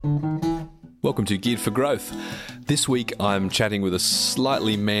Welcome to Geared for Growth. This week I'm chatting with a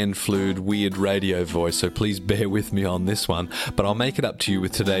slightly man-flued, weird radio voice, so please bear with me on this one. But I'll make it up to you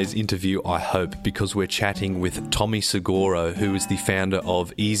with today's interview, I hope, because we're chatting with Tommy Seguro, who is the founder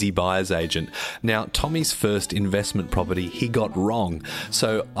of Easy Buyers Agent. Now, Tommy's first investment property he got wrong,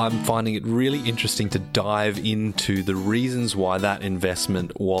 so I'm finding it really interesting to dive into the reasons why that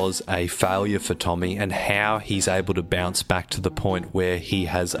investment was a failure for Tommy and how he's able to bounce back to the point where he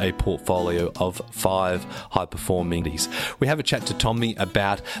has a portfolio of 5 high-performing indies. We have a chat to Tommy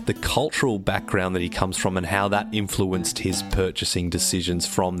about the cultural background that he comes from and how that influenced his purchasing decisions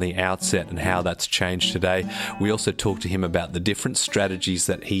from the outset and how that's changed today. We also talk to him about the different strategies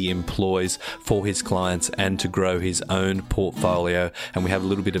that he employs for his clients and to grow his own portfolio. And we have a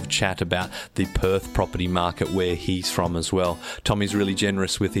little bit of chat about the Perth property market where he's from as well. Tommy's really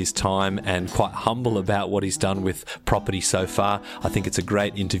generous with his time and quite humble about what he's done with property so far. I think it's a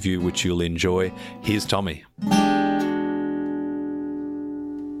great interview which you'll enjoy. Here's Tommy.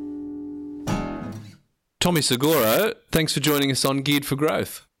 Tommy Seguro, thanks for joining us on Geared for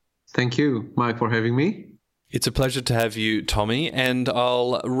Growth. Thank you, Mike, for having me. It's a pleasure to have you, Tommy, and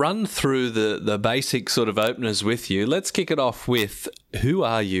I'll run through the basic sort of openers with you. Let's kick it off with, who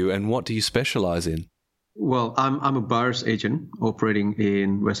are you and what do you specialise in? Well, I'm a buyer's agent operating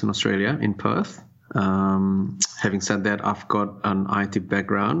in Western Australia, in Perth. Having said that, I've got an IT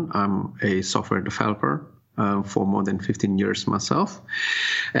background. I'm a software developer for more than 15 years myself.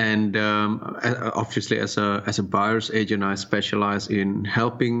 And obviously, as a buyer's agent, I specialize in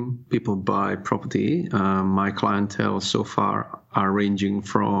helping people buy property. My clientele so far are ranging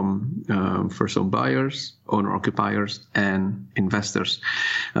from first-home buyers, owner-occupiers, and investors.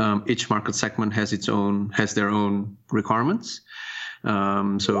 Each market segment has their own requirements.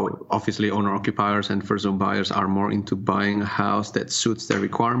 So obviously owner-occupiers and first-home buyers are more into buying a house that suits their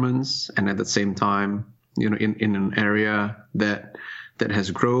requirements, and at the same time, in an area that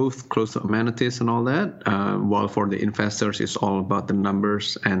has growth, close to amenities and all that. While for the investors, it's all about the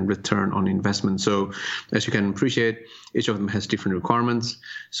numbers and return on investment. So as you can appreciate, each of them has different requirements.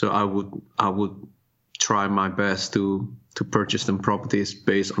 So I would try my best to purchase them properties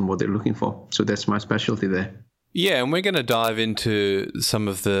based on what they're looking for. So that's my specialty there. Yeah, and we're going to dive into some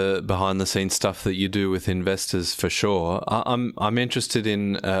of the behind-the-scenes stuff that you do with investors for sure. I'm interested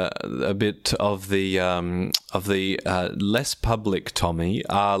in a bit of the less public Tommy,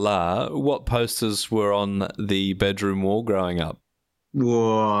 a la what posters were on the bedroom wall growing up.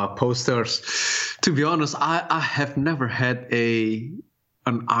 Whoa, posters! To be honest, I have never had an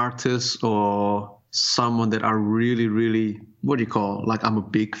artist or someone that I really, really, I'm a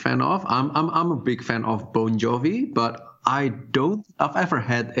big fan of. I'm a big fan of Bon Jovi, but I've ever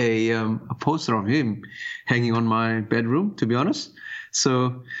had a poster of him hanging on my bedroom, to be honest.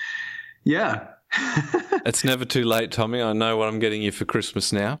 So, yeah. It's never too late, Tommy. I know what I'm getting you for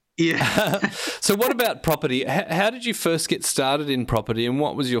Christmas now. Yeah. So what about property? How did you first get started in property and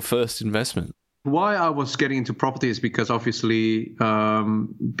what was your first investment? Why I was getting into property is because obviously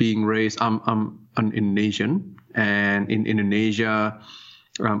being raised, I'm an Indonesian, and in Indonesia,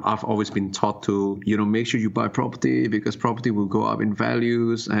 I've always been taught to, make sure you buy property because property will go up in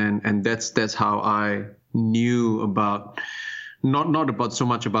values, and that's how I knew about, not about so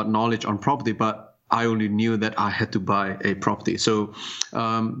much about knowledge on property, but I only knew that I had to buy a property. So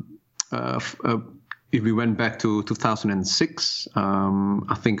if we went back to 2006,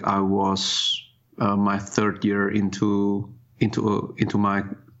 I think I was my third year into my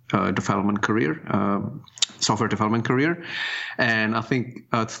development career, software development career, and I think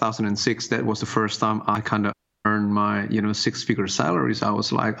 2006, that was the first time I kind of earned my 6-figure salaries. I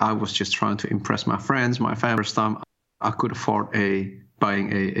was just trying to impress my friends, my family. First time I could afford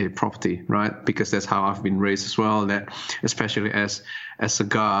buying a property, right? Because that's how I've been raised as well. That especially as a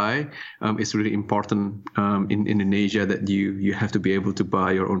guy, it's really important in Indonesia that you have to be able to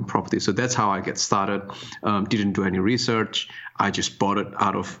buy your own property. So that's how I get started. Didn't do any research. I just bought it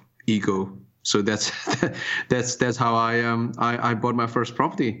out of ego. So that's how I bought my first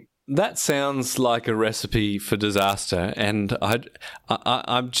property. That sounds like a recipe for disaster, and I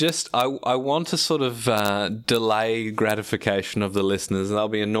want to sort of delay gratification of the listeners, and they'll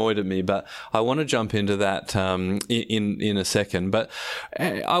be annoyed at me. But I want to jump into that in a second. But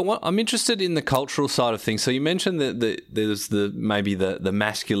I'm interested in the cultural side of things. So you mentioned that there's maybe the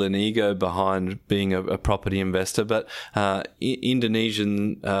masculine ego behind being a property investor, but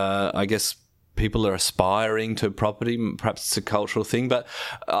Indonesian, I guess, people are aspiring to property. Perhaps it's a cultural thing, but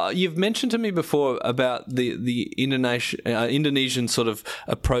you've mentioned to me before about the Indonesian sort of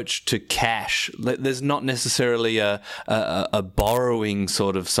approach to cash. There's not necessarily a borrowing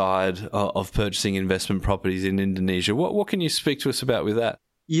sort of side of purchasing investment properties in Indonesia. What can you speak to us about with that?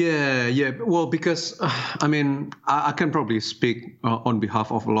 Yeah. Well, because I can probably speak on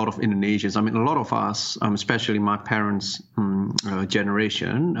behalf of a lot of Indonesians. I mean, a lot of us, especially my parents'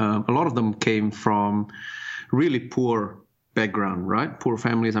 generation, a lot of them came from really poor background, right? Poor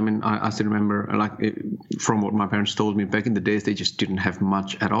families. I mean, I still remember, from what my parents told me back in the days, they just didn't have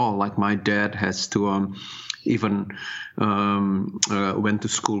much at all. Like my dad has to even went to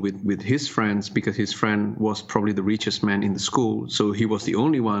school with his friends because his friend was probably the richest man in the school. So he was the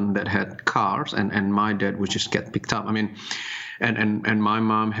only one that had cars, and my dad would just get picked up. I mean, and my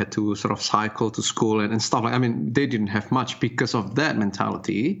mom had to sort of cycle to school and stuff like. I mean, they didn't have much because of that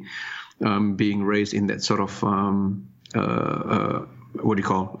mentality, being raised in that sort of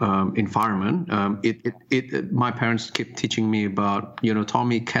environment. My parents kept teaching me about,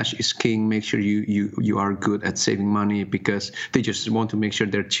 Tommy, cash is king. Make sure you are good at saving money, because they just want to make sure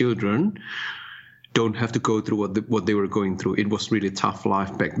their children don't have to go through what they were going through. It was really tough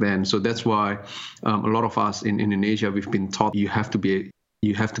life back then. So that's why a lot of us in Indonesia, we've been taught you have to be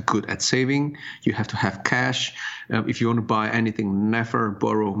good at saving. You have to have cash. If you want to buy anything, never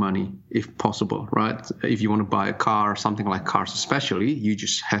borrow money if possible, right? If you want to buy a car, something like cars especially, you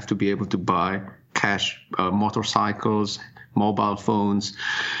just have to be able to buy cash, motorcycles, mobile phones.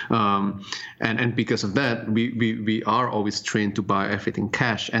 And because of that, we are always trained to buy everything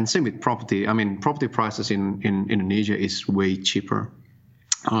cash. And same with property. I mean, property prices in Indonesia is way cheaper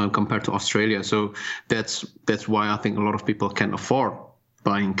compared to Australia. So that's why I think a lot of people can afford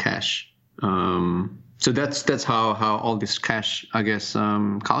buying cash. So that's how all this cash, I guess,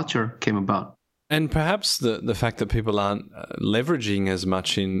 culture came about. And perhaps the fact that people aren't leveraging as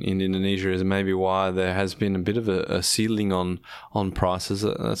much in Indonesia is maybe why there has been a bit of a ceiling on prices.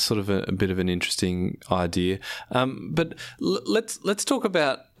 That's sort of a bit of an interesting idea. But let's talk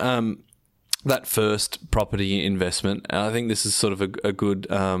about that first property investment. And I think this is sort of a good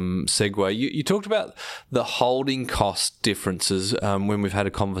segue. You talked about the holding cost differences when we've had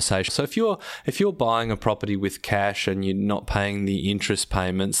a conversation. So if you're buying a property with cash and you're not paying the interest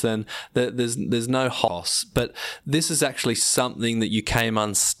payments, then there's no costs. But this is actually something that you came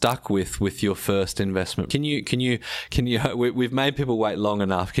unstuck with your first investment. Can you? We've made people wait long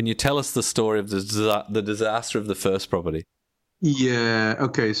enough. Can you tell us the story of the disaster of the first property? Yeah.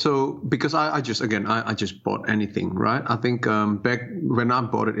 Okay. So because I just bought anything, right? I think back when I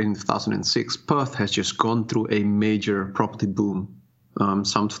bought it in 2006, Perth has just gone through a major property boom.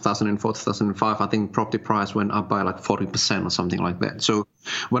 Some 2004, 2005, I think property price went up by like 40% or something like that. So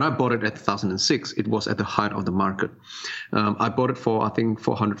when I bought it at 2006, it was at the height of the market. I bought it for, I think,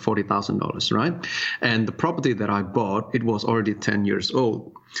 $440,000, right? And the property that I bought, it was already 10 years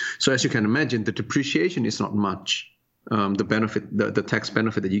old. So as you can imagine, the depreciation is not much. The tax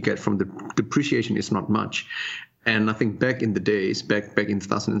benefit that you get from the depreciation is not much. And I think back in the days, back in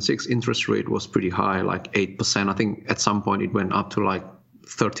 2006, interest rate was pretty high, like 8%. I think at some point it went up to like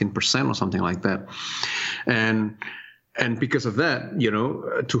 13% or something like that. And because of that,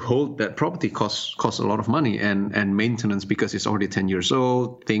 to hold that property costs a lot of money and maintenance, because it's already 10 years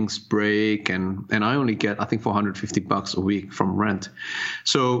old, things break, and I only get, I think, $450 a week from rent.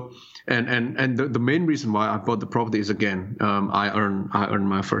 So And the main reason why I bought the property is, again, I earned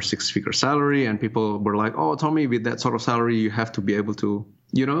my first 6-figure salary, and people were like, "Oh, Tommy, with that sort of salary, you have to be able to,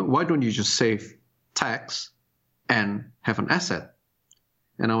 why don't you just save tax and have an asset?"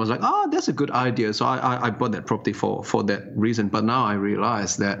 And I was like, "Oh, that's a good idea." So I bought that property for that reason. But now I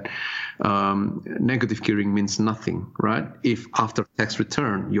realize that negative gearing means nothing, right? If after tax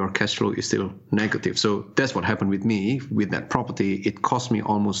return, your cash flow is still negative. So that's what happened with me with that property. It cost me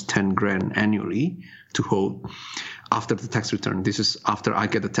almost 10 grand annually to hold after the tax return. This is after I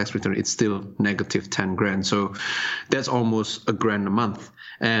get the tax return, it's still negative 10 grand. So that's almost $1 grand a month.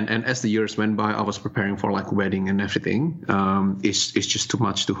 And as the years went by, I was preparing for like wedding and everything. It's just too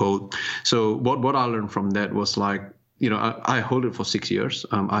much to hold. So what I learned from that was like, I hold it for 6 years.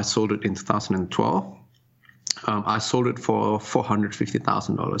 I sold it in 2012. I sold it for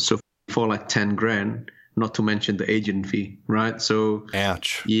 $450,000. So for like 10 grand, not to mention the agent fee, right? So,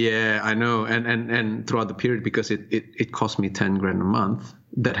 ouch. Yeah, I know. And throughout the period, because it cost me 10 grand a month,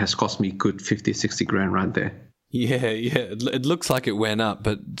 that has cost me good 50, 60 grand right there. Yeah. It looks like it went up,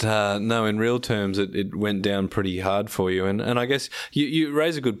 but no, in real terms, it went down pretty hard for you. And I guess you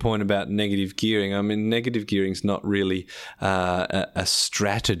raise a good point about negative gearing. I mean, negative gearing is not really a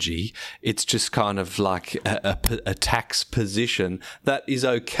strategy. It's just kind of like a tax position that is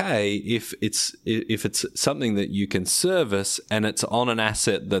okay if it's something that you can service and it's on an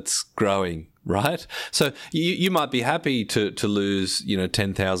asset that's growing. Right, so you might be happy to lose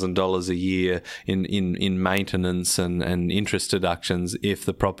 $10,000 a year in maintenance and interest deductions if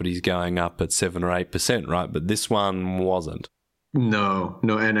the property's going up at 7 or 8%, right? But this one wasn't. No,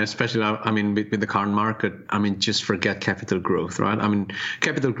 and especially, I mean, with the current market, I mean, just forget capital growth, right? I mean,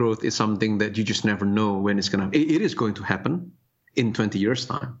 capital growth is something that you just never know when it's going to. It is going to happen in 20 years'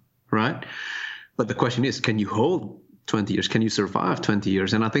 time, right? But the question is, can you hold 20 years? Can you survive 20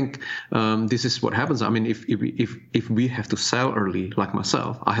 years? And I think this is what happens. I mean, if we have to sell early, like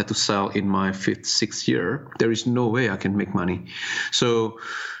myself, I had to sell in my 5th, 6th year, there is no way I can make money. So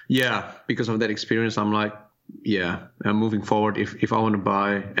yeah, because of that experience, I'm like, moving forward, if I want to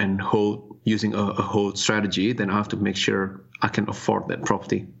buy and hold using a hold strategy, then I have to make sure I can afford that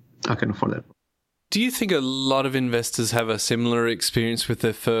property. I can afford that. Do you think a lot of investors have a similar experience with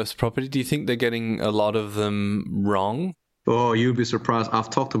their first property? Do you think they're getting a lot of them wrong? Oh, you'll be surprised. I've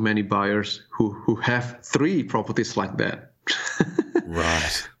talked to many buyers who have 3 properties like that.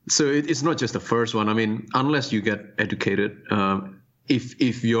 Right. So it's not just the first one. I mean, unless you get educated,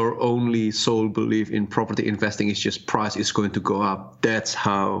 if your only sole belief in property investing is just price is going to go up, that's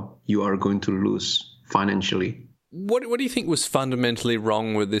how you are going to lose financially. What do you think was fundamentally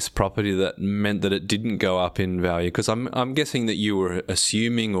wrong with this property that meant that it didn't go up in value? Because I'm guessing that you were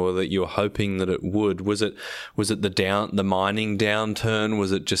assuming or that you were hoping that it would. Was it the mining downturn?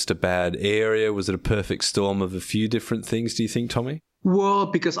 Was it just a bad area? Was it a perfect storm of a few different things, do you think, Tommy? Well,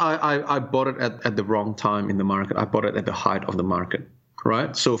 because I bought it at the wrong time in the market. I bought it at the height of the market,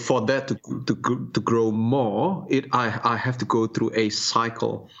 right? So for that to grow more, I have to go through a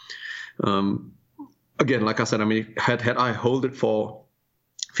cycle. Again, like I said, I mean, had I hold it for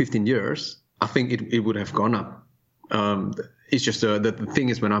 15 years, I think it would have gone up. It's just the thing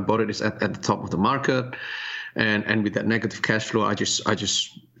is when I bought it is at the top of the market, and with that negative cash flow, it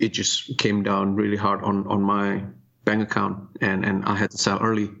just came down really hard on my bank account, and I had to sell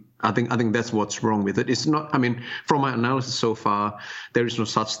early. I think that's what's wrong with it. It's not. I mean, from my analysis so far, there is no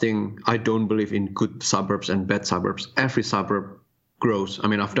such thing. I don't believe in good suburbs and bad suburbs. Every suburb grows. I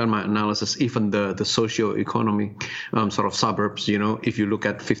mean, I've done my analysis, even the socio-economy sort of suburbs, if you look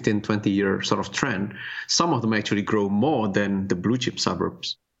at 15, 20-year sort of trend, some of them actually grow more than the blue chip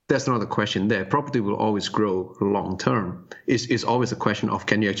suburbs. That's not the question there. Property will always grow long term. It's always a question of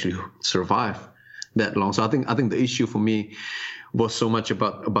can you actually survive that long. So I think the issue for me was so much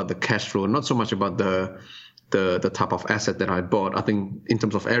about the cash flow, not so much about the type of asset that I bought. I think in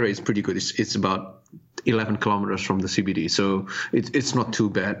terms of area, it's pretty good. It's about 11 kilometers from the CBD, so it's not too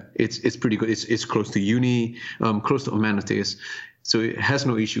bad. It's pretty good. It's close to uni, close to amenities, so it has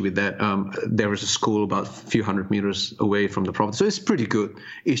no issue with that. There is a school about a few hundred meters away from the property, so it's pretty good.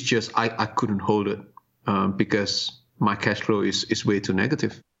 It's just I couldn't hold it because my cash flow is way too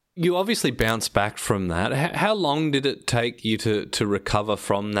negative. You obviously bounced back from that. How long did it take you to recover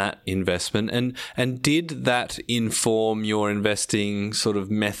from that investment? And did that inform your investing sort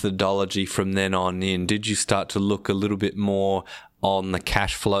of methodology from then on in? Did you start to look a little bit more on the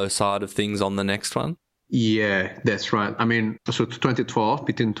cash flow side of things on the next one? Yeah, that's right. I mean, so between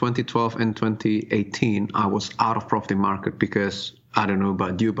 2012 and 2018, I was out of property market because I don't know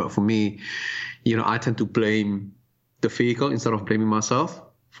about you, but for me, I tend to blame the vehicle instead of blaming myself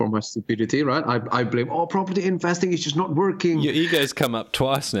for my stupidity, right? I blame, property investing is just not working. Your ego's come up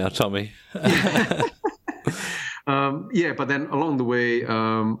twice now, Tommy. But then along the way,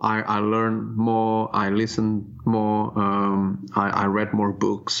 I learned more, I listened more, I read more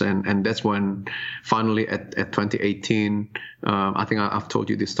books, and that's when finally at 2018, I think I've told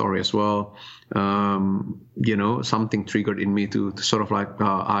you this story as well. Something triggered in me to sort of like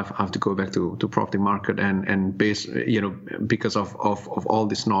I have to go back to property market and because of all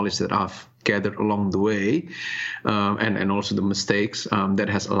this knowledge that I've gathered along the way, and also the mistakes that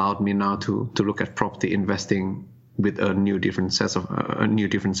has allowed me now to look at property investing with a new different set of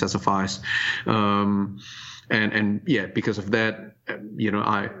eyes, because of that,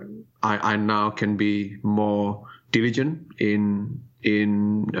 I now can be more diligent in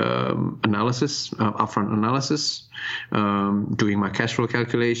analysis, upfront analysis, doing my cash flow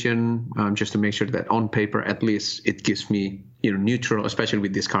calculation, just to make sure that on paper at least it gives me neutral, especially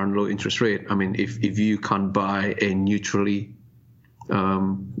with this current low interest rate. I mean, if you can't buy a neutrally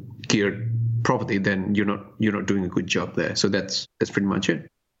geared property, then you're not doing a good job there. So that's pretty much it.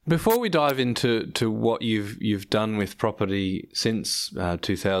 Before we dive into what you've done with property since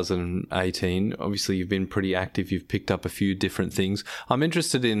 2018, obviously you've been pretty active. You've picked up a few different things. I'm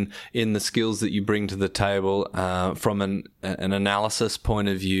interested in the skills that you bring to the table from an analysis point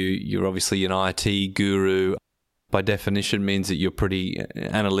of view. You're obviously an IT guru. By definition means that you're pretty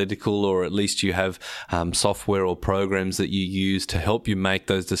analytical, or at least you have software or programs that you use to help you make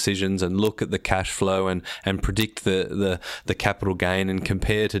those decisions and look at the cash flow and predict the capital gain and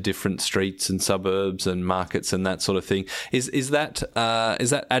compare to different streets and suburbs and markets and that sort of thing. Is that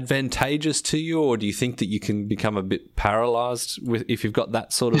advantageous to you, or do you think that you can become a bit paralyzed if you've got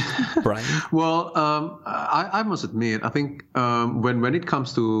that sort of brain? Well, I must admit, I think when it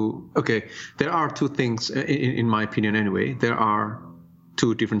comes to, there are two things in my opinion anyway. There are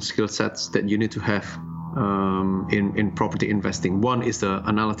two different skill sets that you need to have in property investing. One is the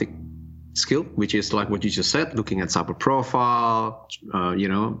analytic skill, which is like what you just said, looking at suburb profile,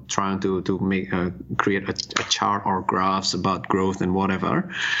 trying to make create a chart or graphs about growth and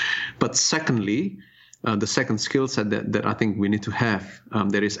whatever. But secondly, the second skill set that I think we need to have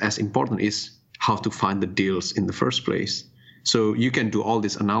that is as important is how to find the deals in the first place. So you can do all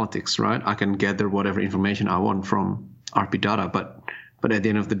this analytics, right? I can gather whatever information I want from RP data, but at the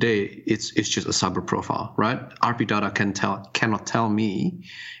end of the day, it's just a suburb profile, right? RP data cannot tell me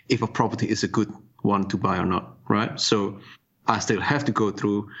if a property is a good one to buy or not, right? So I still have to go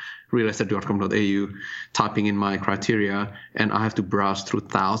through realestate.com.au, typing in my criteria, and I have to browse through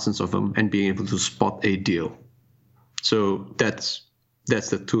thousands of them and being able to spot a deal. So that's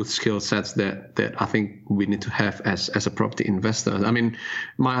the two skill sets that I think we need to have as a property investor. I mean,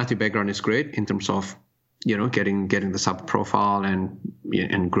 my IT background is great in terms of, getting the sub profile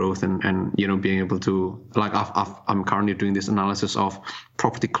and growth and being able to, like, I'm currently doing this analysis of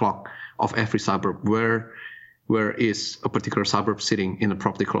property clock of every suburb. Where is a particular suburb sitting in the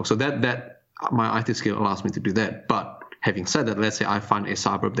property clock? So that my IT skill allows me to do that. But having said that, let's say I find a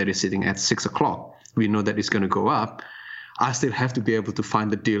suburb that is sitting at 6 o'clock. We know that it's going to go up. I still have to be able to find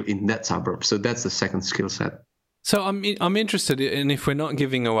the deal in that suburb. So that's the second skill set. So I'm interested in, if we're not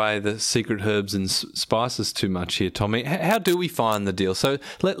giving away the secret herbs and spices too much here, Tommy, how do we find the deal? So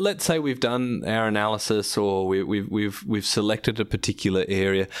let's say we've done our analysis, or we've selected a particular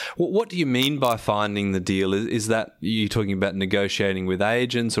area. What do you mean by finding the deal? Is that you talking about negotiating with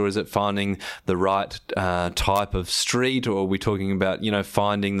agents, or is it finding the right type of street, or are we talking about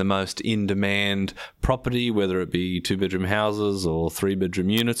finding the most in demand property, whether it be 2-bedroom houses or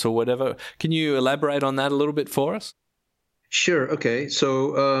 3-bedroom units or whatever? Can you elaborate on that a little bit for us? Sure. Okay.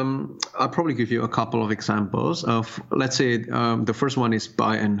 So I'll probably give you a couple of examples of, let's say, the first one is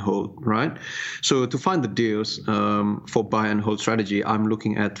buy and hold, right? So to find the deals for buy and hold strategy, I'm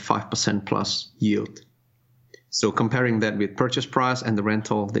looking at 5% plus yield. So comparing that with purchase price and the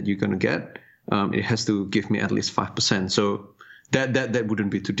rental that you're going to get, it has to give me at least 5%. So that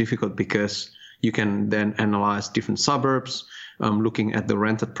wouldn't be too difficult, because you can then analyze different suburbs, looking at the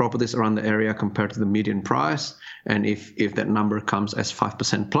rented properties around the area compared to the median price. And if that number comes as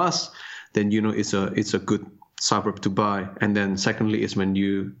 5% plus, then it's a good suburb to buy. And then secondly is when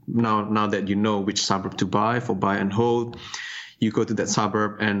you now that you know which suburb to buy for buy and hold, you go to that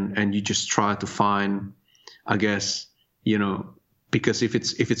suburb and you just try to find, I guess, because if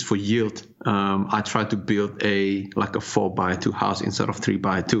it's for yield, I try to build a 4x2 house instead of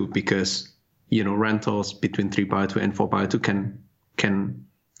 3x2, because rentals between 3x2 and 4x2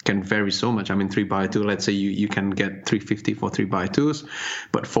 can vary so much. I mean, 3x2, let's say you can get $350 for 3x2s,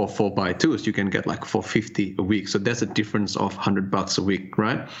 but for 4x2s you can get like $450 a week. So that's a difference of $100 a week,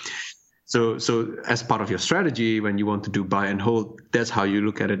 right? So as part of your strategy, when you want to do buy and hold, that's how you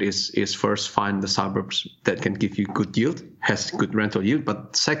look at it, is first find the suburbs that can give you good yield, has good rental yield.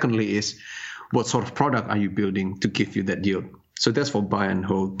 But secondly is, what sort of product are you building to give you that yield? So that's for buy and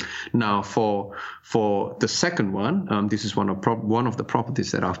hold. Now for the second one, this is one of the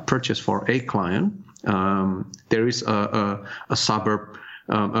properties that I've purchased for a client. There is a suburb,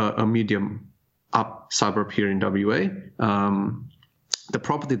 a medium up suburb here in WA. The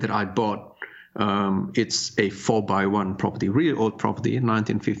property that I bought, it's a 4x1 property, really old property,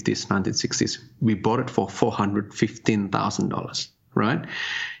 1950s, 1960s. We bought it for $415,000, right?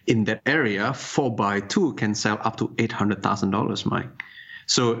 In that area, 4x2 can sell up to $800,000, Mike.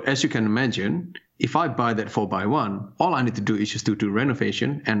 So as you can imagine, if I buy that 4x1, all I need to do is just do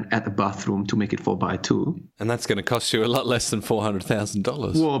renovation and add a bathroom to make it 4x2. And that's going to cost you a lot less than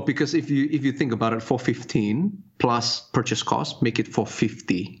 $400,000. Well, because if you think about it, 415 plus purchase cost, make it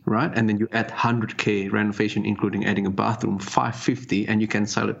 450, right? And then you add 100K renovation, including adding a bathroom, 550, and you can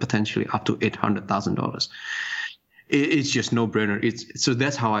sell it potentially up to $800,000. It's just no brainer. So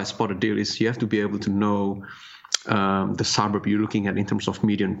that's how I spot a deal. Is you have to be able to know the suburb you're looking at in terms of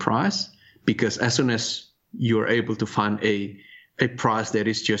median price, because as soon as you're able to find a price that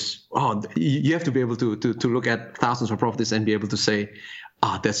is just, you have to be able to look at thousands of properties and be able to say,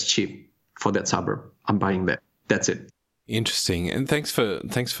 that's cheap for that suburb. I'm buying that. That's it. Interesting. And thanks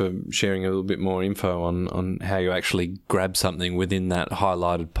for sharing a little bit more info on how you actually grab something within that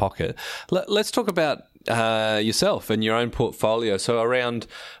highlighted pocket. Let's talk about yourself and your own portfolio. So around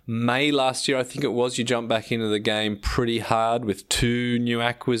May last year, I think it was, you jumped back into the game pretty hard with 2 new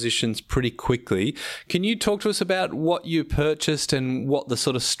acquisitions pretty quickly. Can you talk to us about what you purchased and what the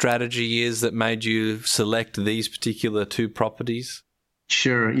sort of strategy is that made you select these particular 2 properties?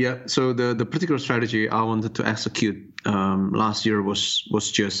 Sure. Yeah. So the particular strategy I wanted to execute last year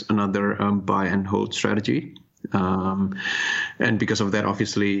was just another buy and hold strategy. And because of that,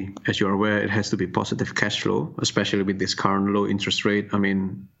 obviously, as you're aware, it has to be positive cash flow, especially with this current low interest rate. I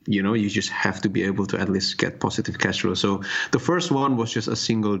mean, you just have to be able to at least get positive cash flow. So the first one was just a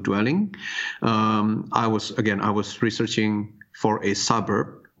single dwelling. I was researching for a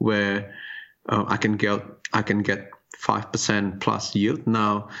suburb where I can get 5% plus yield.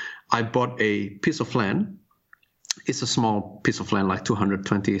 Now, I bought a piece of land. It's a small piece of land, like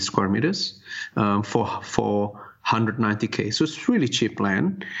 220 square meters, for 190K. So it's really cheap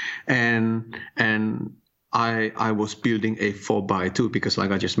land, and I was building a 4x2 because,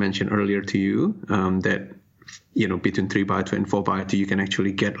 like I just mentioned earlier to you, that between 3x2 and 4x2 you can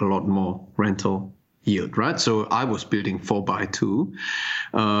actually get a lot more rental yield, right? So I was building 4x2,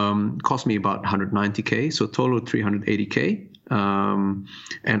 cost me about 190K, so total 380K.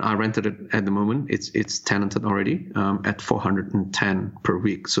 And I rented it at the moment. It's tenanted already at 410 per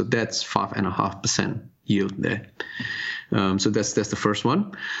week. So that's 5.5% yield there. So that's the first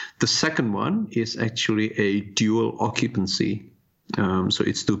one. The second one is actually a dual occupancy. So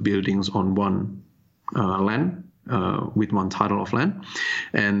it's 2 buildings on one land. With one title of land,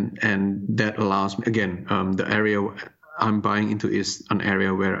 and that allows me, again, the area I'm buying into is an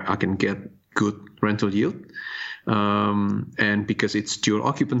area where I can get good rental yield, and because it's dual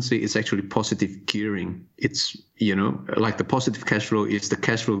occupancy, it's actually positive gearing. It's like the positive cash flow is the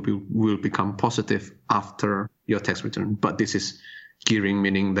cash flow will become positive after your tax return, but this is gearing,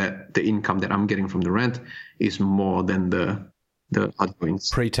 meaning that the income that I'm getting from the rent is more than the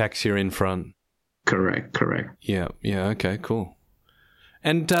outgoings. Pre-tax, you're in front. Correct. Yeah. Okay. Cool.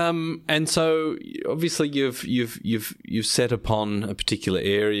 And so obviously you've set upon a particular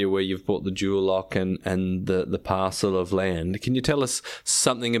area where you've bought the dual lock and the parcel of land. Can you tell us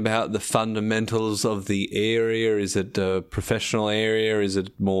something about the fundamentals of the area? Is it a professional area? Is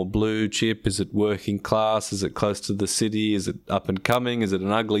it more blue chip? Is it working class? Is it close to the city? Is it up and coming? Is it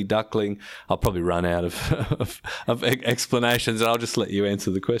an ugly duckling? I'll probably run out of explanations, and I'll just let you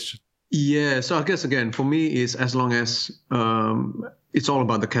answer the question. Yeah, so I guess, again, for me, is as long as it's all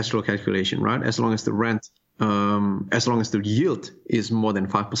about the cash flow calculation, right? As long as the rent, as long as the yield is more than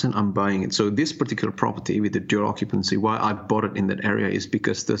 5%, I'm buying it. So this particular property with the dual occupancy, why I bought it in that area is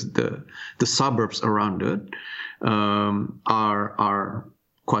because the suburbs around it are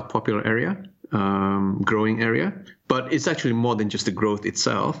quite popular area, growing area, but it's actually more than just the growth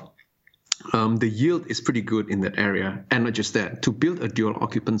itself. The yield is pretty good in that area. And not just that, to build a dual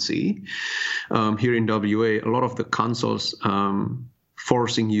occupancy here in WA, a lot of the councils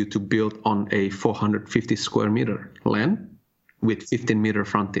forcing you to build on a 450 square meter land with 15 meter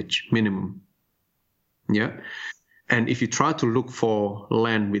frontage minimum. Yeah. And if you try to look for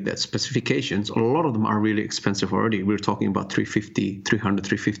land with that specifications, a lot of them are really expensive already. We're talking about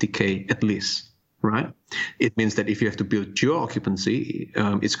 350K at least. Right. It means that if you have to build dual occupancy,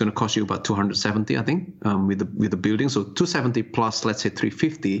 it's going to cost you about 270, I think, with the building. So 270 plus, let's say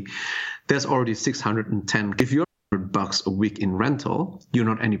 350, that's already 610. If you're $100 a week in rental, you're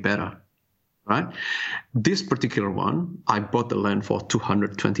not any better, right? This particular one, I bought the land for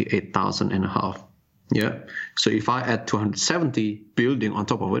 228,000 and a half. Yeah. So if I add 270 building on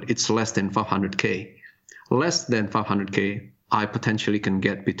top of it, it's less than 500K. Less than 500K. I potentially can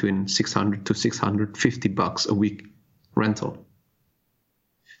get between $600 to $650 a week rental.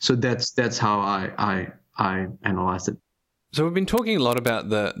 So that's how I analyzed it. So we've been talking a lot about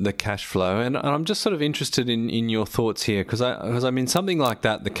the cash flow, and I'm just sort of interested in your thoughts here, because I mean, something like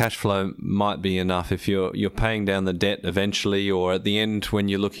that, the cash flow might be enough if you're paying down the debt eventually, or at the end when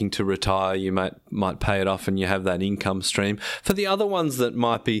you're looking to retire, you might pay it off and you have that income stream. For the other ones that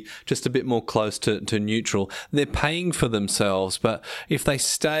might be just a bit more close to neutral, they're paying for themselves, but if they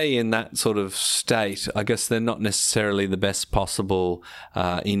stay in that sort of state, I guess they're not necessarily the best possible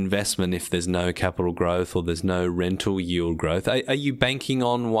investment if there's no capital growth or there's no rental yield growth. Are you banking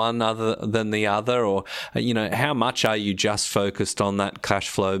on one other than the other, or how much are you just focused on that cash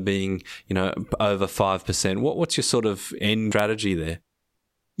flow being over 5%? What's your sort of end strategy there?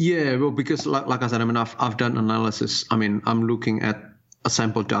 Yeah, well, because like I said, I mean, I've done analysis. I mean, I'm looking at a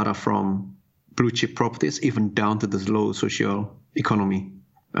sample data from blue chip properties, even down to the low social economy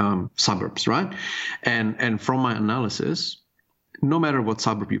suburbs, right? And from my analysis, no matter what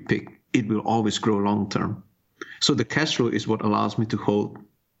suburb you pick, it will always grow long term. So the cash flow is what allows me to hold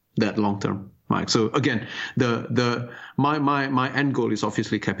that long term, Mike. So again, my end goal is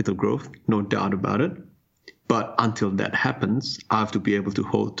obviously capital growth, no doubt about it. But until that happens, I have to be able to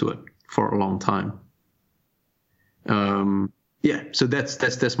hold to it for a long time. So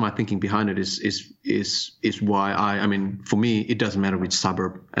that's my thinking behind it. Is why I mean, for me, it doesn't matter which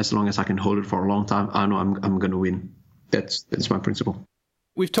suburb, as long as I can hold it for a long time. I know I'm going to win. That's my principle.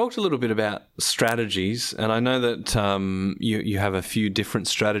 We've talked a little bit about strategies, and I know that you have a few different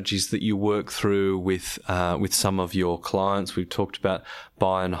strategies that you work through with some of your clients. We've talked about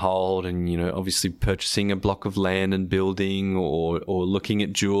buy and hold, and obviously purchasing a block of land and building, or looking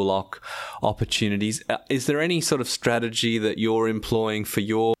at dual lock opportunities. Is there any sort of strategy that you're employing for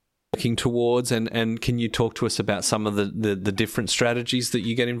your working towards, and can you talk to us about some of the different strategies that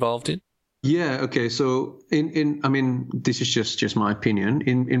you get involved in? Yeah. Okay. So I mean, this is just my opinion.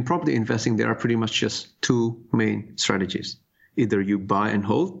 In property investing, there are pretty much just two main strategies. Either you buy and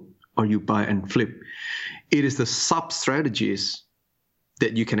hold, or you buy and flip. It is the sub strategies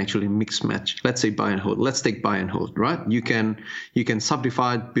that you can actually mix match. Let's say buy and hold. Let's take buy and hold, right? You can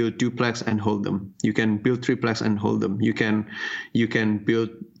subdivide, build duplex and hold them. You can build triplex and hold them. You can build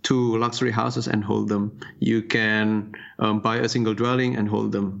 2 luxury houses and hold them. You can buy a single dwelling and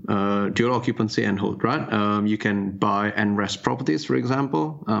hold them, dual occupancy and hold, right? You can buy and rest properties, for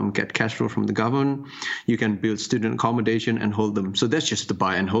example, get cash flow from the government. You can build student accommodation and hold them. So that's just the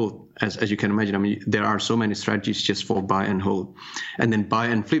buy and hold, as you can imagine. I mean, there are so many strategies just for buy and hold. And then buy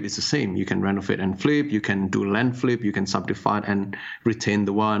and flip is the same. You can renovate and flip. You can do land flip. You can subdivide and retain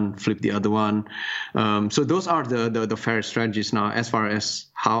the one, flip the other one. So those are the fair strategies. Now, as far as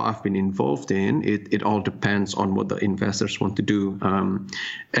how I've been involved in it all depends on what the investors want to do.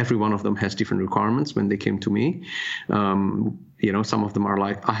 Every one of them has different requirements when they came to me. Some of them are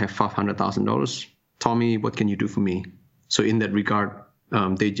like, I have $500,000. Tommy, what can you do for me? So in that regard,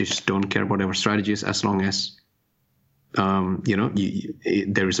 they just don't care whatever strategies, as long as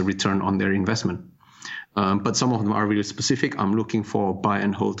there is a return on their investment. But some of them are really specific. I'm looking for buy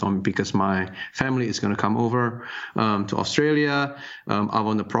and hold, Tommy, because my family is going to come over to Australia. I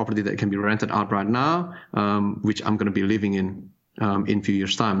want a property that can be rented out right now, which I'm going to be living in a few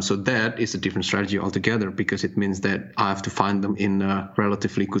years' time. So that is a different strategy altogether, because it means that I have to find them in a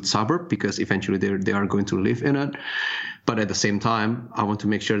relatively good suburb, because eventually they are going to live in it. But at the same time, I want to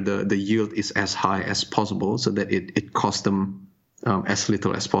make sure the yield is as high as possible, so that it costs them as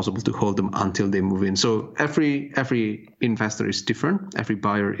little as possible to hold them until they move in. So every investor is different, every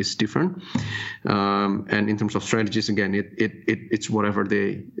buyer is different, and in terms of strategies, again, it's whatever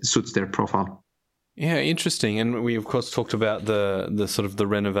suits their profile. Yeah, interesting. And we of course talked about the sort of the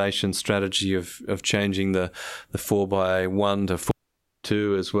renovation strategy of changing the 4x1 to 4x2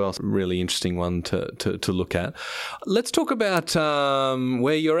 as well. Really interesting one to look at. Let's talk about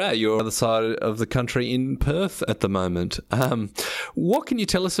where you're at. You're on the other side of the country in Perth at the moment. What can you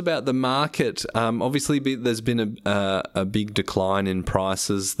tell us about the market? Obviously, there's been a big decline in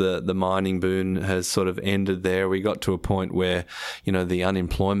prices. The mining boom has sort of ended there. We got to a point where, the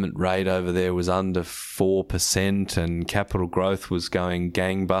unemployment rate over there was under 4% and capital growth was going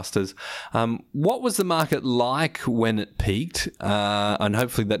gangbusters. What was the market like when it peaked? And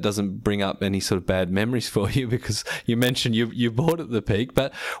hopefully that doesn't bring up any sort of bad memories for you, because you mentioned you bought at the peak.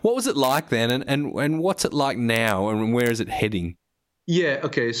 But what was it like then, and what's it like now, and where is it heading? Yeah.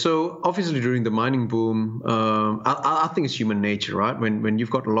 Okay. So obviously during the mining boom, I think it's human nature, right? When you've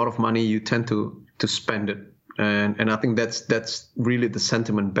got a lot of money, you tend to spend it, and I think that's really the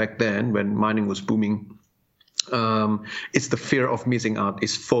sentiment back then when mining was booming. It's the fear of missing out.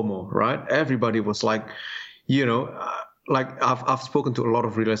 It's FOMO, right? Everybody was like, like I've spoken to a lot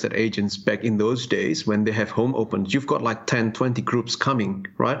of real estate agents back in those days when they have home opens. You've got like 10, 20 groups coming,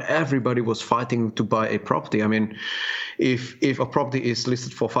 right? Everybody was fighting to buy a property. I mean, if a property is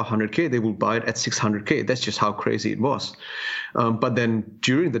listed for 500K, they will buy it at 600K. That's just how crazy it was. But then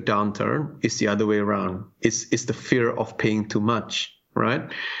during the downturn, it's the other way around. It's the fear of paying too much.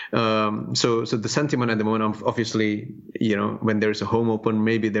 Right. So the sentiment at the moment, obviously, when there is a home open,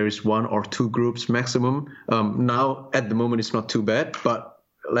 maybe there is 1 or 2 groups maximum. Now, at the moment, it's not too bad. But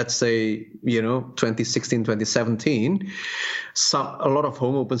let's say, 2016, 2017, a lot of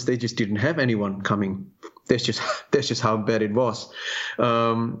home opens, they just didn't have anyone coming. That's just how bad it was.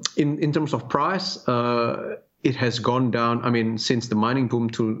 In terms of price, it has gone down. I mean, since the mining boom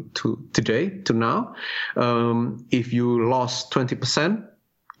to today, to now, if you lost 20%,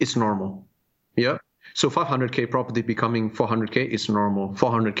 it's normal. Yeah. So 500K property becoming 400K is normal.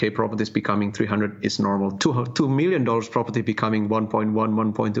 400K properties becoming 300 is normal. $2 million property becoming 1.1,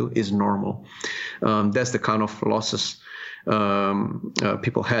 1.2 is normal. That's the kind of losses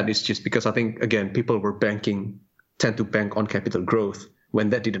people had. It's just because I think, again, people were tend to bank on capital growth. When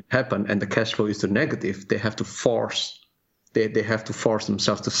that didn't happen and the cash flow is too negative, they have to force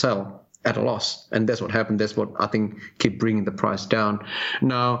themselves to sell at a loss. And that's what happened. That's what I think keep bringing the price down.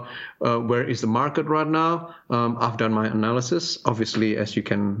 Now, where is the market right now? I've done my analysis. Obviously, as you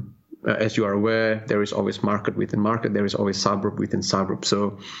are aware, there is always market within market. There is always suburb within suburb.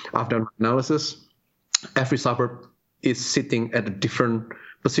 So I've done my analysis. Every suburb is sitting at a different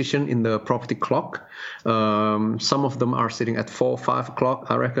position in the property clock. Some of them are sitting at 4 or 5 o'clock,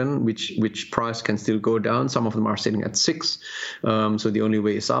 I reckon, which price can still go down. Some of them are sitting at 6. So the only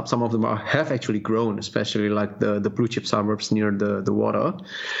way is up. Some of them have actually grown, especially like the blue chip suburbs near the water.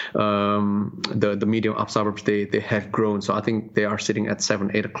 The medium up suburbs, they have grown. So I think they are sitting at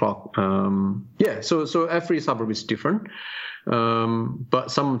 7, 8 o'clock. So every suburb is different. But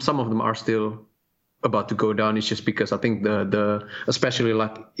some of them are still about to go down. Is just because I think the especially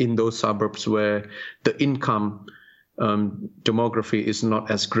like in those suburbs where the income demography is not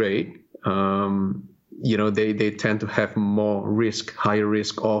as great, they tend to have higher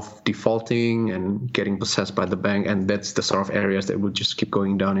risk of defaulting and getting possessed by the bank, and that's the sort of areas that will just keep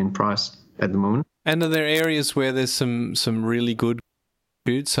going down in price at the moment. And are there areas where there's some really good?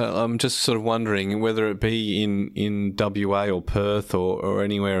 So I'm just sort of wondering whether it be in WA or Perth or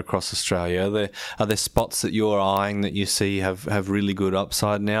anywhere across Australia, are there spots that you're eyeing that you see have really good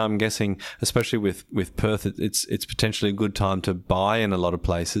upside now? I'm guessing, especially with Perth, it's potentially a good time to buy in a lot of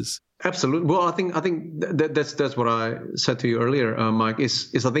places. Absolutely. Well, I think that's what I said to you earlier, Mike.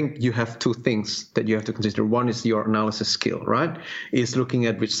 Is I think you have 2 things that you have to consider. One is your analysis skill, right? Is looking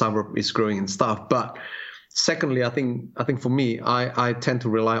at which suburb is growing and stuff, but secondly, I think for me, I tend to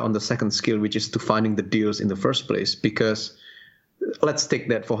rely on the second skill, which is to finding the deals in the first place. Because let's take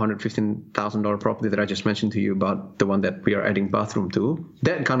that $415,000 property that I just mentioned to you about, the one that we are adding bathroom to.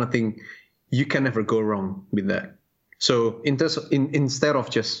 That kind of thing, you can never go wrong with that. So instead of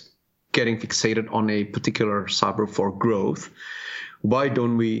just getting fixated on a particular suburb for growth, why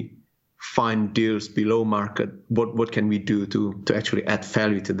don't we find deals below market? What can we do to actually add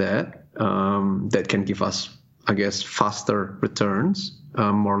value to that? That can give us, I guess, faster returns,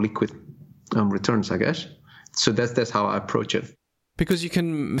 more liquid returns, I guess. So that's how I approach it. Because you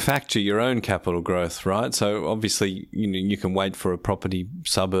can factor your own capital growth, right? So obviously, you can wait for a property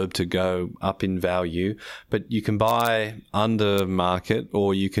suburb to go up in value, but you can buy under market,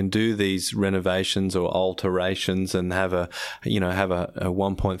 or you can do these renovations or alterations and have a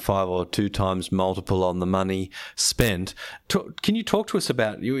 1.5 or 2 times multiple on the money spent. Can you talk to us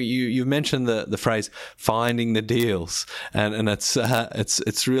about you mentioned the phrase finding the deals, and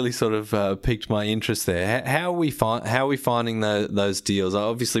it's really sort of piqued my interest there. How are we finding those deals?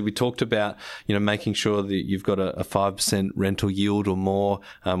 Obviously, we talked about making sure that you've got a 5% rental yield or more.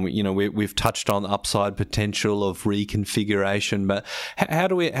 We've touched on upside potential of reconfiguration, but how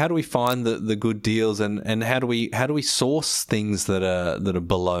do we find the good deals, and how do we source things that are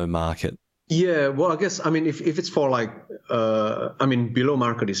below market? Yeah, well, I guess if it's for below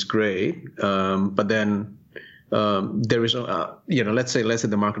market is great, but then. There is, let's say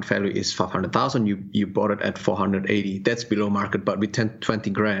the market value is 500,000. You bought it at 480. That's below market, but with 20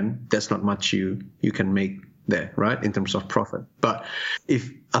 grand, that's not much you can make there, right? In terms of profit. But if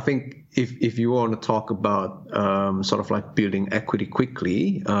you want to talk about sort of like building equity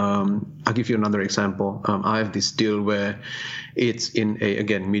quickly, I'll give you another example. I have this deal where it's in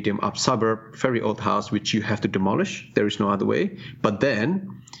again medium up suburb, very old house, which you have to demolish. There is no other way. But then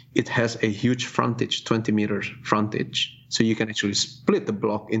it has a huge frontage, 20 meters frontage. So you can actually split the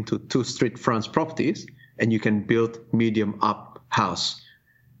block into 2 street front properties and you can build medium up house,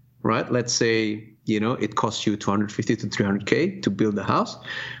 right? Let's say, it costs you 250 to 300K to build the house,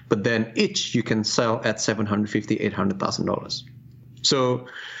 but then each you can sell at $750,000, $800,000. So,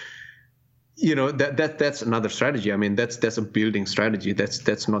 that's another strategy. I mean, that's a building strategy.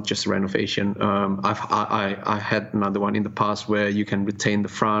 That's not just renovation. I had another one in the past where you can retain the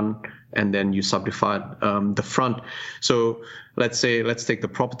front and then you subdivide the front. So let's take the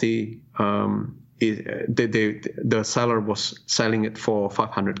property. The seller was selling it for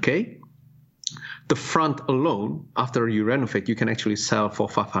 500K. The front alone, after you renovate, you can actually sell for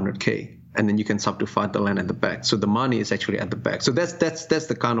 500K, and then you can subdivide the land at the back. So the money is actually at the back. So that's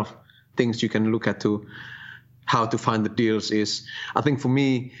the kind of things you can look at to how to find the deals. Is, I think for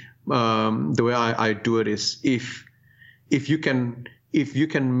me, the way I do it is if you can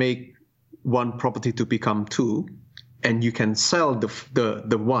make one property to become two, and you can sell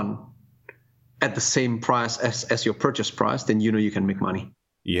the one at the same price as your purchase price, then you can make money.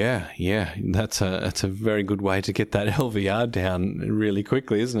 Yeah, that's a very good way to get that LVR down really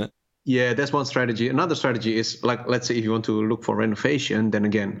quickly, isn't it? Yeah, that's one strategy. Another strategy is, like, let's say if you want to look for renovation, then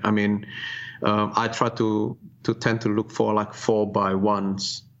again, I mean, I try to tend to look for like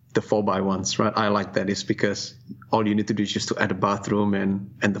 4x1s, the 4x1s, right? I like that is because all you need to do is just to add a bathroom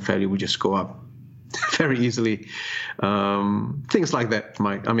and the value will just go up very easily. Things like that,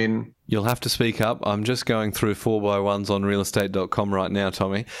 Mike. I mean, you'll have to speak up. I'm just going through 4x1s on realestate.com right now,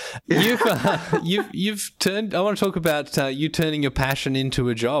 Tommy. You've turned. I want to talk about you turning your passion into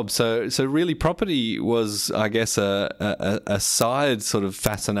a job. So really, property was, I guess, a side sort of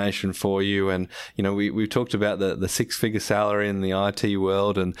fascination for you. And we talked about the 6-figure salary in the IT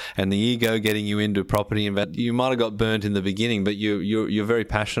world and the ego getting you into property. And you might have got burnt in the beginning, but you're very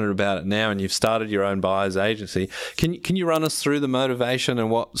passionate about it now, and you've started your own buyer's agency. Can you run us through the motivation and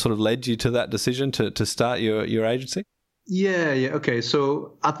what sort of led you to that decision to start your agency? Yeah. Okay.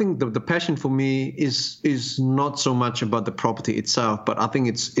 So I think the passion for me is not so much about the property itself, but I think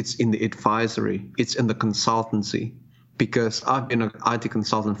it's in the advisory, it's in the consultancy, because I've been an IT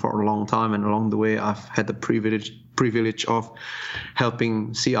consultant for a long time, and along the way I've had the privilege of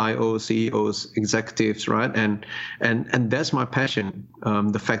helping CIOs, CEOs, executives, right? And that's my passion,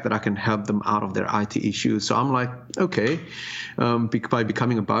 the fact that I can help them out of their IT issues. So I'm like, okay, by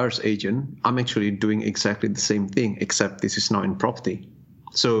becoming a buyer's agent, I'm actually doing exactly the same thing, except this is now in property.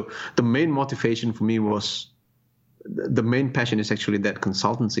 So the main motivation for me was, the main passion is actually that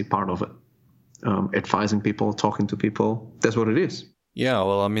consultancy part of it. Advising people, talking to people. That's what it is. Yeah,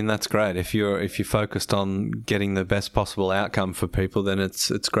 well, I mean, that's great. If you're focused on getting the best possible outcome for people, then it's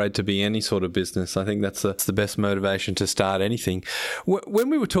great to be any sort of business. I think that's the best motivation to start anything. When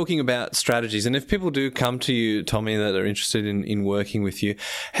we were talking about strategies, and if people do come to you, Tommy, that are interested in working with you,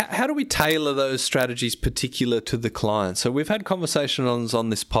 how do we tailor those strategies particular to the client? So we've had conversations on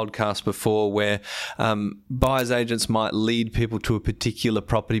this podcast before where buyers agents might lead people to a particular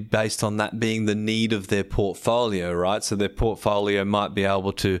property based on that being the need of their portfolio, right? So their portfolio might be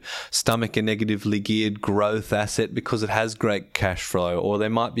able to stomach a negatively geared growth asset because it has great cash flow, or there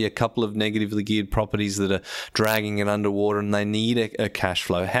might be a couple of negatively geared properties that are dragging it underwater and they need a cash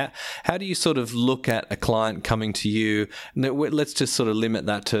flow. How do you sort of look at a client coming to you? Let's just sort of limit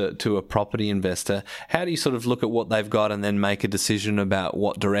that to a property investor. How do you sort of look at what they've got and then make a decision about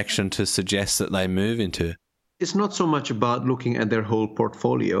what direction to suggest that they move into? It's not so much about looking at their whole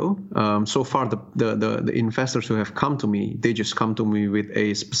portfolio. So far, the investors who have come to me, they just come to me with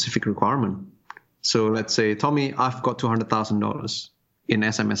a specific requirement. So let's say, Tommy, I've got $200,000 in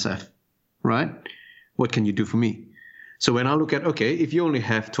SMSF, right? What can you do for me? So when I look at, okay, if you only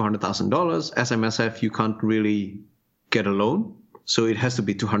have $200,000, SMSF, you can't really get a loan. So it has to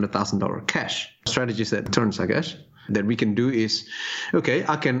be $200,000 cash. Strategies that turns, I guess, that we can do is, okay,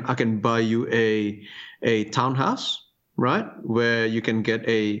 I can buy you a townhouse, right, where you can get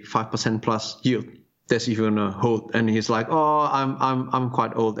a 5% plus yield. That's if you want to hold. And he's like, oh, I'm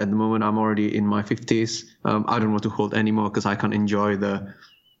quite old at the moment. I'm already in my 50s. I don't want to hold anymore because I can't enjoy the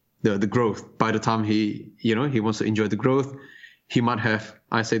growth. By the time he wants to enjoy the growth, he might have,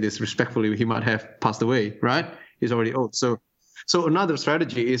 I say this respectfully, he might have passed away, right? He's already old. So another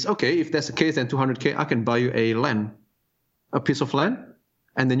strategy is, okay, if that's the case, then 200K, I can buy you a piece of land,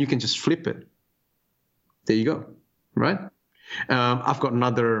 and then you can just flip it. There you go, right? I've got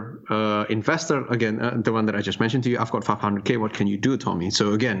another investor, again, the one that I just mentioned to you. I've got 500K. What can you do, Tommy?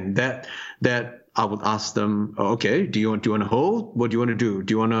 So again, that I would ask them, okay, do you want to hold? What do you want to do?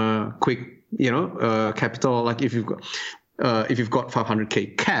 Do you want a quick, capital? Like if you've got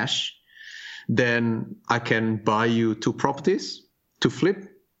 500K cash, then I can buy you 2 properties to flip,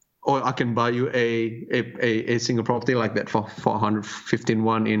 or I can buy you a single property like that for 415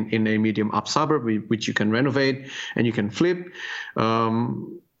 one in a medium up suburb, which you can renovate and you can flip.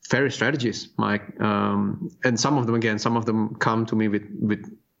 Various strategies, Mike. And some of them come to me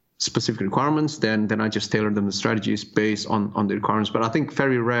with specific requirements. Then I just tailor them the strategies based on the requirements. But I think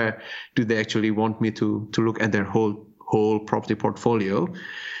very rare do they actually want me to look at their whole property portfolio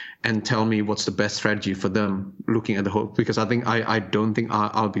and tell me what's the best strategy for them looking at the whole, because I don't think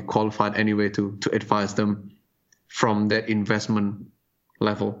I'll be qualified anyway to advise them from that investment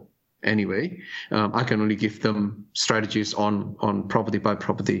level anyway. I can only give them strategies on property by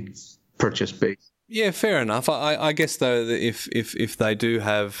property purchase base. Yeah, fair enough. I guess, though, that if they do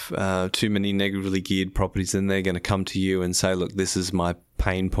have too many negatively geared properties, then they're going to come to you and say, look, this is my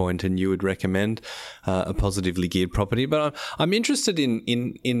pain point, and you would recommend a positively geared property. But I'm interested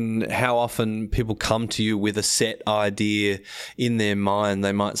in how often people come to you with a set idea in their mind.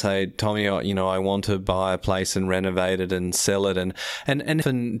 They might say, Tommy, I want to buy a place and renovate it and sell it. And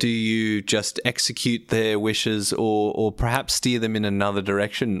often do you just execute their wishes or perhaps steer them in another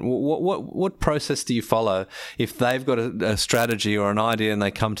direction? What process do you follow if they've got a strategy or an idea and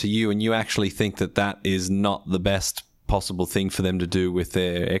they come to you and you actually think that is not the best possible thing for them to do with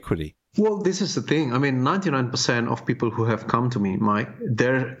their equity? Well, this is the thing. I mean, 99% of people who have come to me, Mike,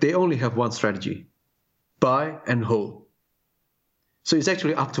 they only have one strategy: buy and hold. So it's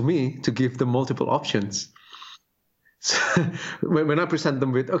actually up to me to give them multiple options. So when I present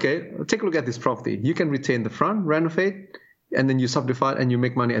them with, okay, take a look at this property. You can retain the front, renovate, and then you subdivide and you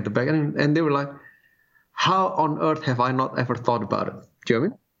make money at the back. And they were like, how on earth have I not ever thought about it? Do you know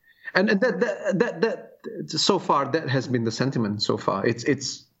what I mean? And that so far, that has been the sentiment so far.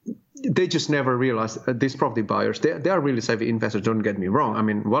 They just never realized these property buyers, they are really savvy investors, don't get me wrong. I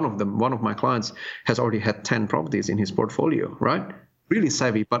mean, one of my clients has already had 10 properties in his portfolio, right? Really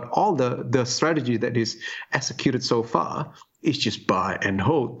savvy, but all the strategy that is executed so far is just buy and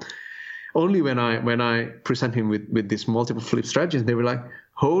hold. Only when I present him with these multiple flip strategies, they were like,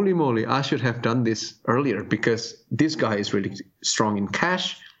 holy moly, I should have done this earlier, because this guy is really strong in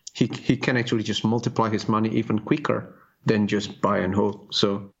cash. He can actually just multiply his money even quicker than just buy and hold.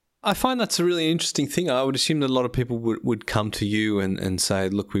 So I find that's a really interesting thing. I would assume that a lot of people would come to you and say,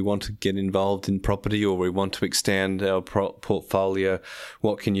 look, we want to get involved in property, or we want to extend our portfolio.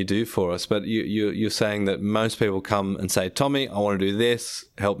 What can you do for us? But you're saying that most people come and say, Tommy, I want to do this.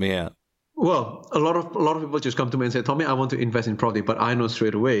 Help me out. Well, a lot of people just come to me and say, Tommy, I want to invest in property, but I know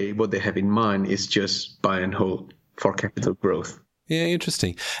straight away what they have in mind is just buy and hold for capital growth. Yeah,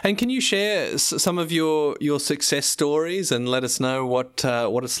 interesting. And can you share some of your success stories and let us know what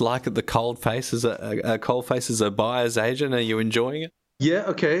it's like at the coalface as a buyer's agent? Are you enjoying it? Yeah.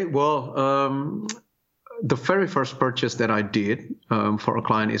 Okay. Well, the very first purchase that I did for a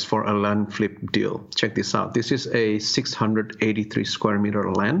client is for a land flip deal. Check this out. This is a 683 square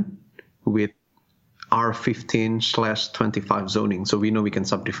meter land with R15/25 zoning. So we know we can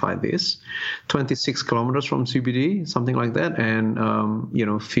subdivide this. 26 kilometers from CBD, something like that. And,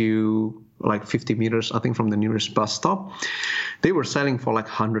 few, like 50 meters, I think, from the nearest bus stop. They were selling for like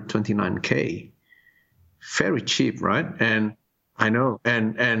 129K. Very cheap, right? And I know.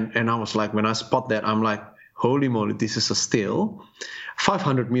 And I was like, when I spot that, I'm like, holy moly, this is a steal.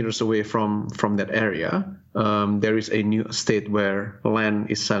 500 meters away from that area, there is a new estate where land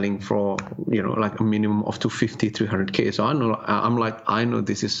is selling for, like a minimum of 250, 300K. So I know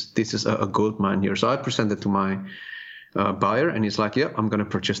this is a gold mine here. So I presented to my buyer, and he's like, yeah, I'm going to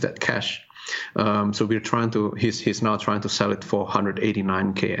purchase that cash. So he's now trying to sell it for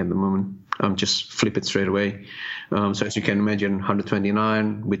 189K at the moment. Just flip it straight away. So as you can imagine,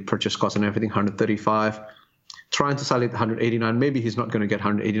 129 with purchase cost and everything, 135. Trying to sell it 189. Maybe he's not going to get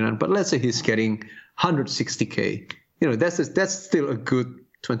 189, but let's say he's getting 160K. That's still a good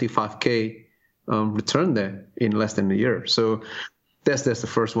 25K return there in less than a year. So that's the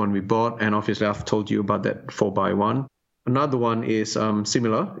first one we bought, and obviously I've told you about that 4x1. Another one is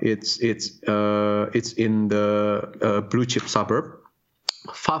similar. It's in the blue chip suburb,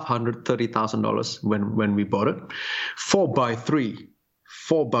 $530,000 when we bought it. 4x3.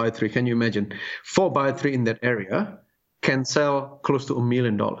 4x3, can you imagine? 4x3 in that area can sell close to $1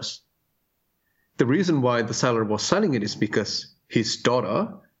 million. The reason why the seller was selling it is because his daughter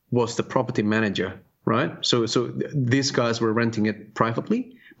was the property manager, right? So these guys were renting it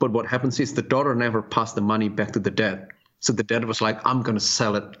privately, but what happens is the daughter never passed the money back to the dad. So the dad was like, I'm going to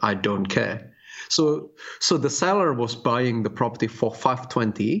sell it, I don't care. So the seller was buying the property for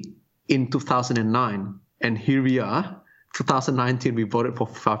 $520 in 2009, and here we are, 2019, we bought it for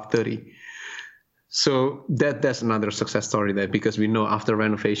 $530. So that's another success story there, because we know after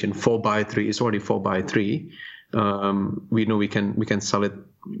renovation, 4x3 is already 4x3. We know we can sell it.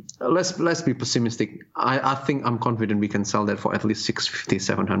 Let's be pessimistic. I think I'm confident we can sell that for at least 650,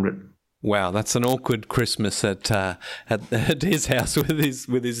 700. Wow, that's an awkward Christmas at his house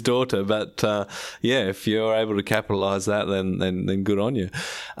with his daughter. But yeah, if you're able to capitalise that, then good on you.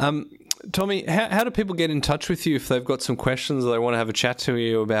 Tommy, how do people get in touch with you if they've got some questions or they want to have a chat to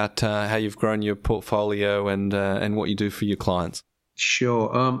you about how you've grown your portfolio and what you do for your clients?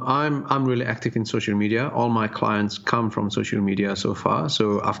 Sure. I'm really active in social media. All my clients come from social media so far.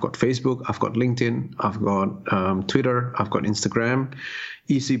 So I've got Facebook, I've got LinkedIn, I've got Twitter, I've got Instagram.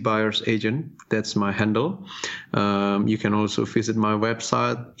 Easy Buyers Agent, that's my handle. You can also visit my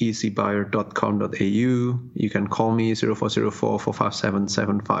website, easybuyer.com.au. You can call me 0404 457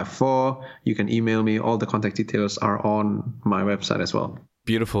 754. You can email me. All the contact details are on my website as well.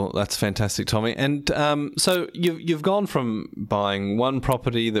 Beautiful. That's fantastic, Tommy. And so you've gone from buying one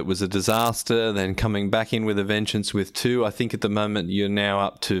property that was a disaster, then coming back in with a vengeance with two. I think at the moment you're now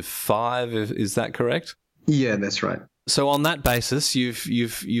up to 5. Is that correct? Yeah, that's right. So on that basis, you've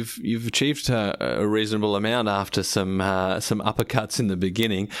achieved a reasonable amount after some uppercuts in the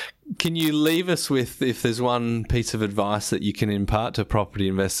beginning. Can you leave us with, if there's one piece of advice that you can impart to property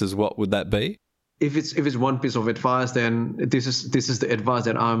investors, what would that be? If it's one piece of advice, then this is the advice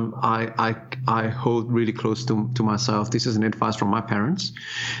that I hold really close to myself. This is an advice from my parents.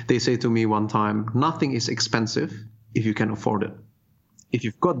 They say to me one time, nothing is expensive if you can afford it. If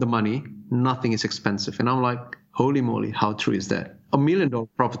you've got the money, nothing is expensive. And I'm like, holy moly, how true is that? $1 million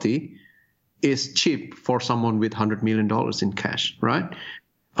property is cheap for someone with $100 million in cash, right?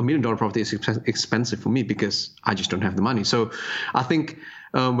 $1 million property is expensive for me because I just don't have the money. So I think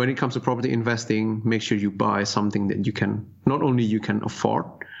when it comes to property investing, make sure you buy something that you can, not only you can afford,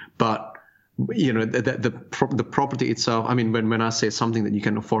 but the property itself. I mean, when I say something that you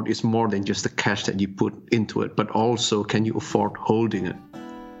can afford, is more than just the cash that you put into it, but also can you afford holding it?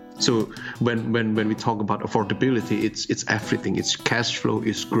 So when we talk about affordability, it's everything. It's cash flow,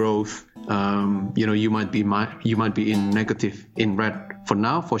 it's growth. You might be in negative, in red for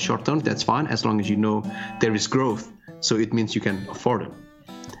now, for short term. That's fine, as long as you know there is growth. So it means you can afford it,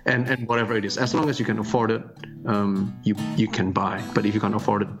 and whatever it is, as long as you can afford it, you can buy. But if you can't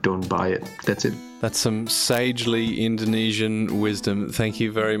afford it, don't buy it. That's it. That's some sagely Indonesian wisdom. Thank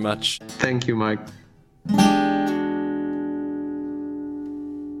you very much. Thank you, Mike.